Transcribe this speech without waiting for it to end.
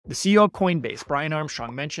The CEO of Coinbase, Brian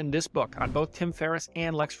Armstrong, mentioned this book on both Tim Ferriss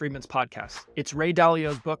and Lex Fridman's podcasts. It's Ray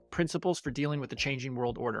Dalio's book, Principles for Dealing with the Changing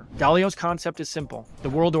World Order. Dalio's concept is simple. The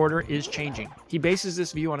world order is changing. He bases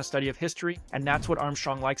this view on a study of history, and that's what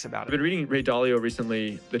Armstrong likes about I've it. been reading Ray Dalio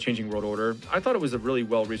recently, The Changing World Order. I thought it was a really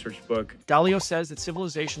well-researched book. Dalio says that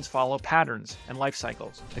civilizations follow patterns and life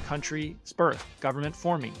cycles. The country's birth, government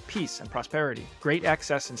forming, peace and prosperity, great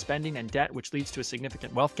excess in spending and debt which leads to a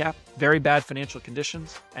significant wealth gap, very bad financial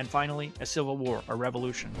conditions, and finally, a civil war or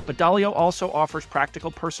revolution. But Dalio also offers practical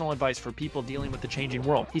personal advice for people dealing with the changing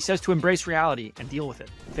world. He says to embrace reality and deal with it.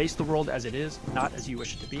 Face the world as it is, not as you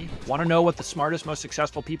wish it to be. Want to know what the smartest, most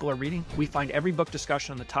successful people are reading? We find every book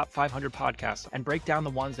discussion on the top 500 podcasts and break down the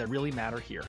ones that really matter here.